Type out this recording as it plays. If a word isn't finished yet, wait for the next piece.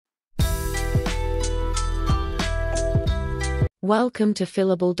Welcome to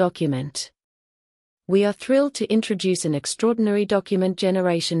Fillable Document. We are thrilled to introduce an extraordinary document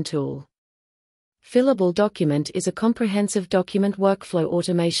generation tool. Fillable Document is a comprehensive document workflow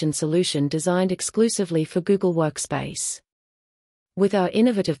automation solution designed exclusively for Google Workspace. With our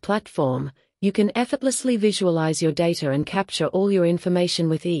innovative platform, you can effortlessly visualize your data and capture all your information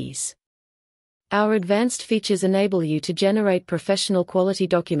with ease. Our advanced features enable you to generate professional quality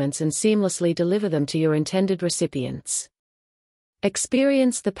documents and seamlessly deliver them to your intended recipients.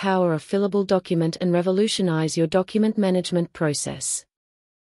 Experience the power of Fillable Document and revolutionize your document management process.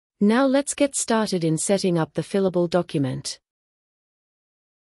 Now let's get started in setting up the Fillable Document.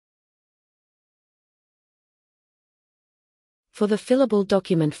 For the Fillable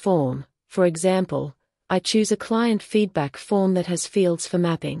Document form, for example, I choose a client feedback form that has fields for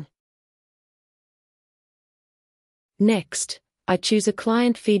mapping. Next, I choose a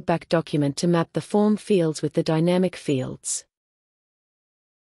client feedback document to map the form fields with the dynamic fields.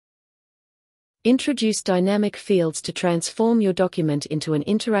 Introduce dynamic fields to transform your document into an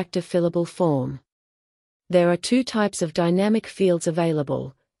interactive fillable form. There are two types of dynamic fields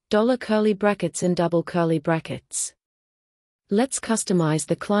available: $curly brackets and double curly brackets. Let's customize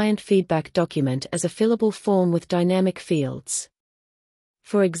the client feedback document as a fillable form with dynamic fields.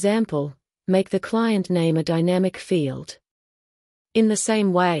 For example, make the client name a dynamic field. In the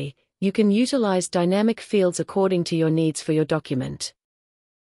same way, you can utilize dynamic fields according to your needs for your document.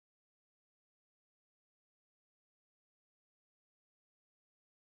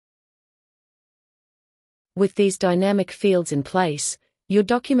 With these dynamic fields in place, your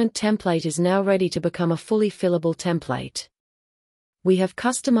document template is now ready to become a fully fillable template. We have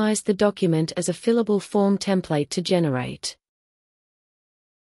customized the document as a fillable form template to generate.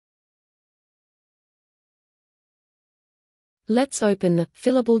 Let's open the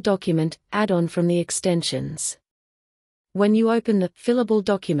Fillable Document add-on from the extensions. When you open the Fillable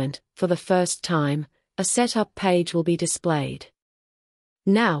Document for the first time, a setup page will be displayed.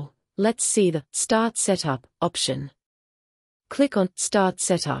 Now, let's see the Start Setup option. Click on Start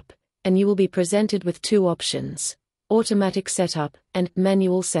Setup, and you will be presented with two options: Automatic Setup and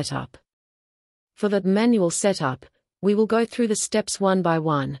Manual Setup. For the Manual Setup, we will go through the steps one by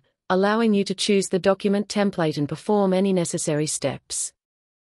one, allowing you to choose the document template and perform any necessary steps.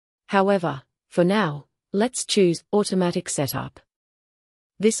 However, for now, let's choose Automatic Setup.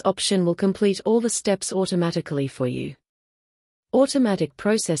 This option will complete all the steps automatically for you. Automatic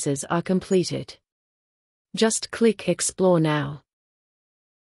processes are completed. Just click Explore now.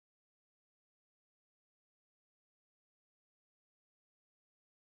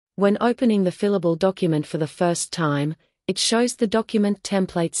 When opening the Fillable Document for the first time, it shows the Document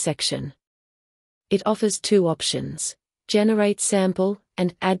Template section. It offers two options: Generate Sample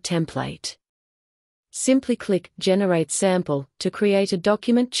and Add Template. Simply click Generate Sample to create a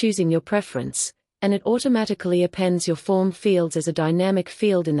document choosing your preference, and it automatically appends your form fields as a dynamic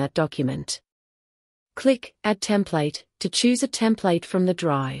field in that document. Click Add Template to choose a template from the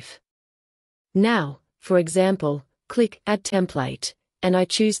drive. Now, for example, click Add Template, and I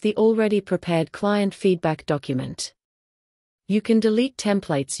choose the already prepared client feedback document. You can delete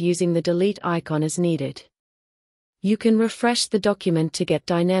templates using the delete icon as needed. You can refresh the document to get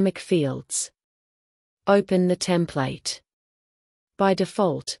dynamic fields. Open the template. By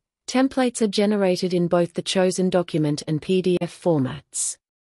default, templates are generated in both the chosen document and PDF formats.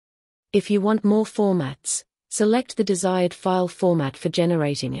 If you want more formats, select the desired file format for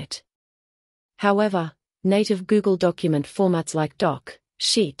generating it. However, native Google document formats like Doc,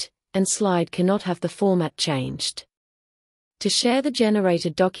 Sheet, and Slide cannot have the format changed. To share the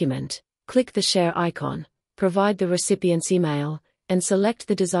generated document, click the Share icon, provide the recipient's email, and select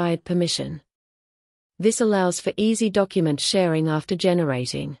the desired permission. This allows for easy document sharing after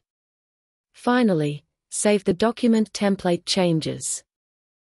generating. Finally, save the document template changes.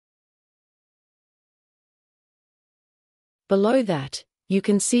 Below that, you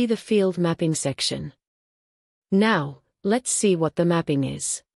can see the field mapping section. Now, let's see what the mapping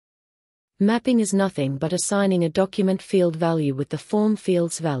is. Mapping is nothing but assigning a document field value with the form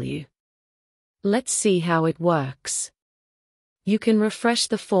field's value. Let's see how it works. You can refresh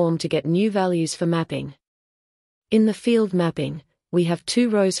the form to get new values for mapping. In the field mapping, we have two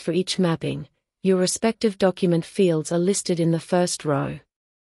rows for each mapping. Your respective document fields are listed in the first row.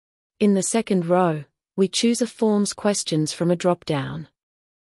 In the second row, we choose a form's questions from a drop-down.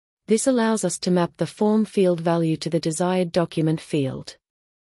 This allows us to map the form field value to the desired document field.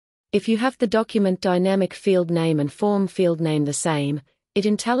 If you have the document dynamic field name and form field name the same, it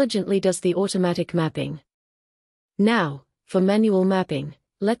intelligently does the automatic mapping. Now, for manual mapping,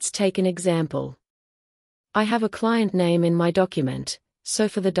 let's take an example. I have a client name in my document, so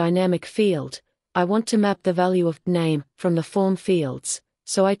for the dynamic field, I want to map the value of name from the form fields,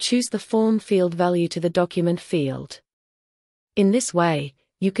 so I choose the form field value to the document field. In this way,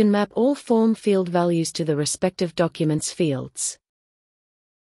 you can map all form field values to the respective documents fields.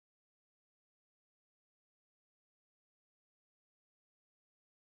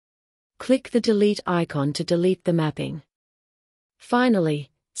 Click the delete icon to delete the mapping. Finally,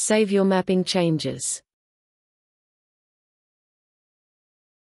 save your mapping changes.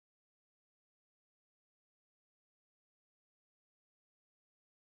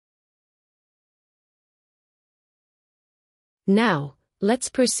 Now, let's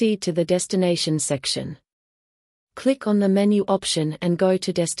proceed to the destination section. Click on the menu option and go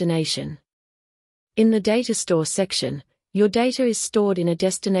to Destination. In the Data Store section, your data is stored in a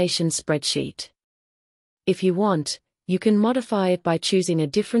destination spreadsheet. If you want, you can modify it by choosing a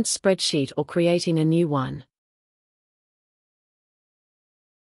different spreadsheet or creating a new one.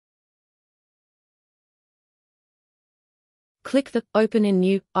 Click the Open in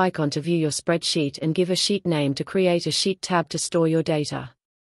New icon to view your spreadsheet and give a sheet name to create a sheet tab to store your data.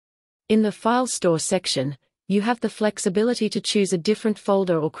 In the File Store section, you have the flexibility to choose a different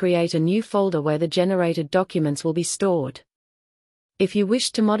folder or create a new folder where the generated documents will be stored. If you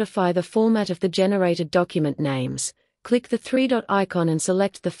wish to modify the format of the generated document names, click the three-dot icon and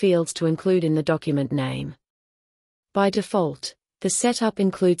select the fields to include in the document name. By default, the setup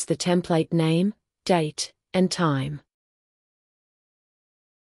includes the template name, date, and time.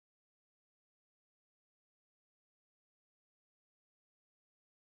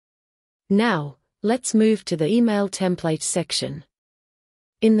 Now, let's move to the Email Template section.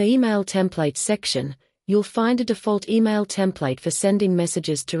 In the Email Template section, you'll find a default email template for sending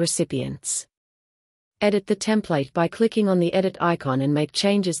messages to recipients. Edit the template by clicking on the Edit icon and make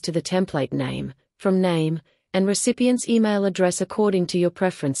changes to the template name, from name, and recipient's email address according to your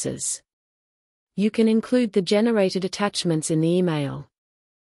preferences. You can include the generated attachments in the email.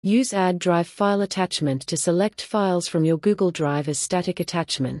 Use Add Drive File Attachment to select files from your Google Drive as static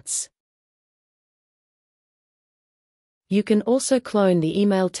attachments. You can also clone the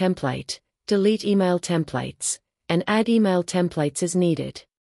email template, delete email templates, and add email templates as needed.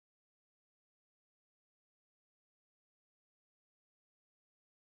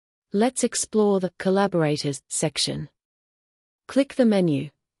 Let's explore the Collaborators section. Click the menu,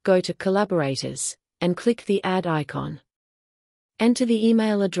 go to Collaborators, and click the Add icon. Enter the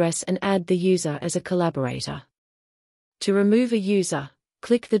email address and add the user as a collaborator. To remove a user,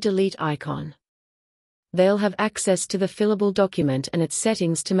 click the Delete icon. They'll have access to the fillable document and its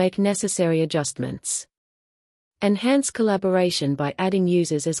settings to make necessary adjustments. Enhance collaboration by adding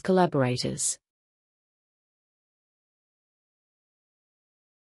users as collaborators.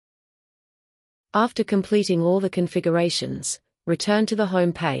 After completing all the configurations, return to the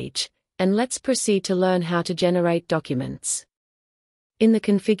home page, and let's proceed to learn how to generate documents. In the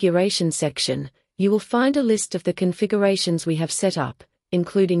Configuration section, you will find a list of the configurations we have set up,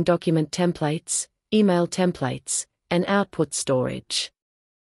 including document templates, email templates, and output storage.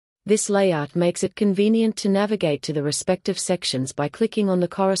 This layout makes it convenient to navigate to the respective sections by clicking on the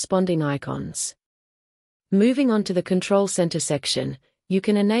corresponding icons. Moving on to the Control Center section, you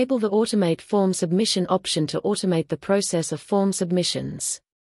can enable the Automate Form Submission option to automate the process of form submissions.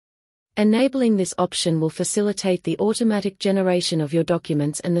 Enabling this option will facilitate the automatic generation of your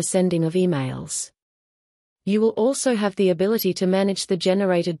documents and the sending of emails. You will also have the ability to manage the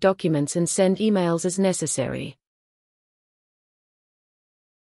generated documents and send emails as necessary.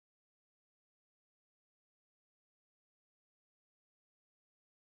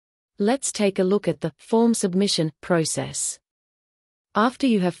 Let's take a look at the form submission process. After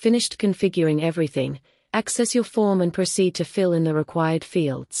you have finished configuring everything, access your form and proceed to fill in the required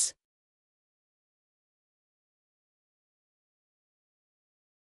fields.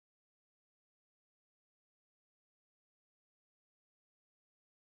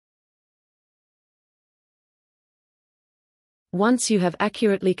 Once you have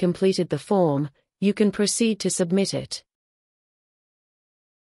accurately completed the form, you can proceed to submit it.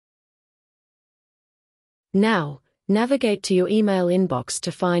 Now, navigate to your email inbox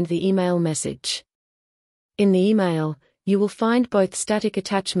to find the email message. In the email, you will find both static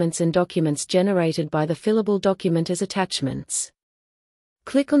attachments and documents generated by the fillable document as attachments.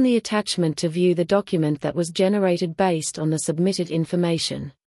 Click on the attachment to view the document that was generated based on the submitted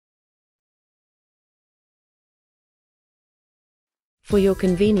information. For your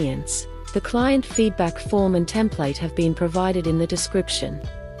convenience, the client feedback form and template have been provided in the description.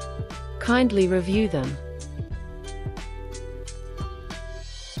 Kindly review them.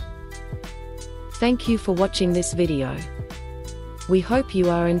 Thank you for watching this video. We hope you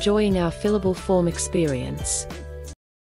are enjoying our fillable form experience.